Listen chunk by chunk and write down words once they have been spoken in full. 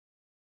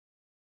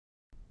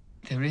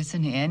There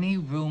isn't any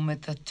room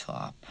at the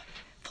top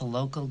for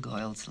local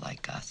girls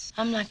like us.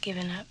 I'm not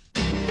giving up.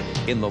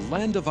 In the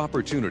land of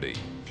opportunity,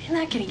 They're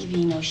not gonna give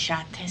you no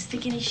shot test. They're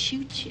gonna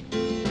shoot you.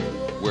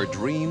 where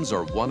dreams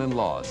are won and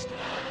lost,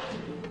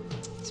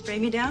 Spray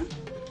me down?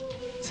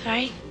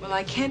 Sorry? Well,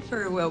 I can't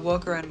very well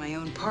walk around my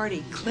own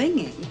party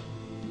clinging.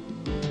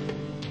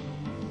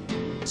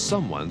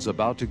 someone's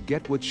about to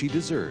get what she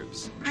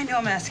deserves. I know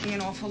I'm asking an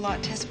awful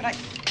lot, Tess, but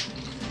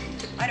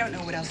I don't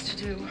know what else to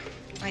do.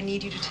 I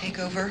need you to take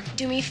over.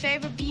 Do me a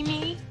favor, be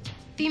me.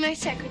 Be my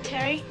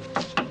secretary.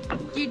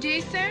 You do,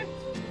 sir?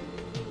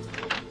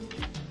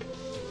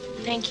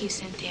 Thank you,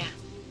 Cynthia.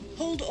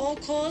 Hold all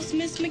calls,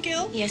 Miss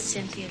McGill. Yes,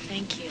 Cynthia,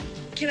 thank you.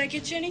 Can I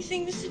get you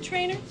anything, Mr.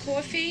 Trainer?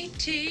 Coffee,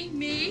 tea,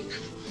 me?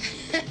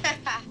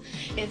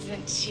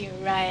 Isn't she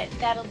right?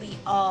 That'll be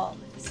all,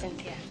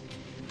 Cynthia.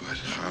 But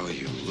how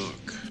you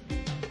look.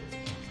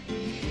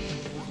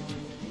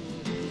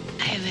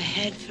 I have a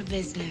head for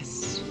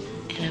business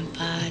and a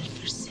bod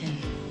for sin.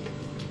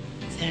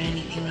 Is there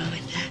anything wrong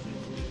with that?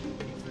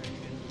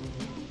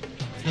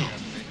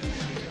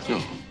 No.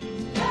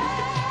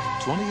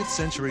 20th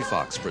Century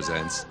Fox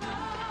presents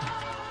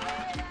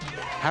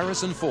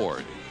Harrison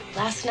Ford,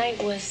 Last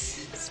night was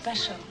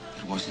special.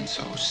 It wasn't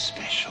so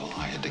special.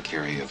 I had to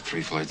carry you up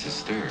 3 flights of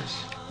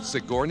stairs.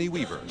 Sigourney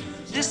Weaver,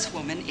 This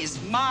woman is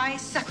my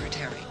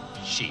secretary.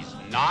 She's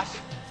not.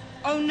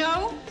 Oh,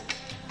 no?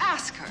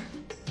 Ask her.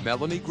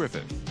 Melanie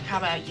Griffith, How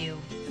about you?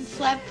 I'm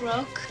flat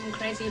broke. I'm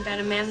crazy about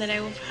a man that I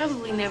will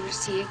probably never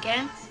see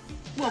again.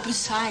 Well,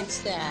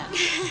 besides that.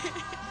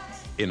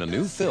 in a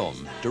new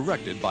film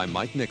directed by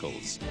Mike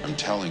Nichols. I'm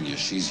telling you,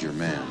 she's your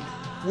man.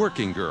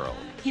 Working Girl,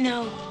 You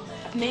know,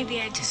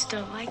 maybe I just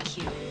don't like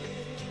you.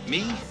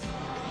 Me?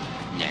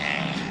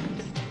 Nah.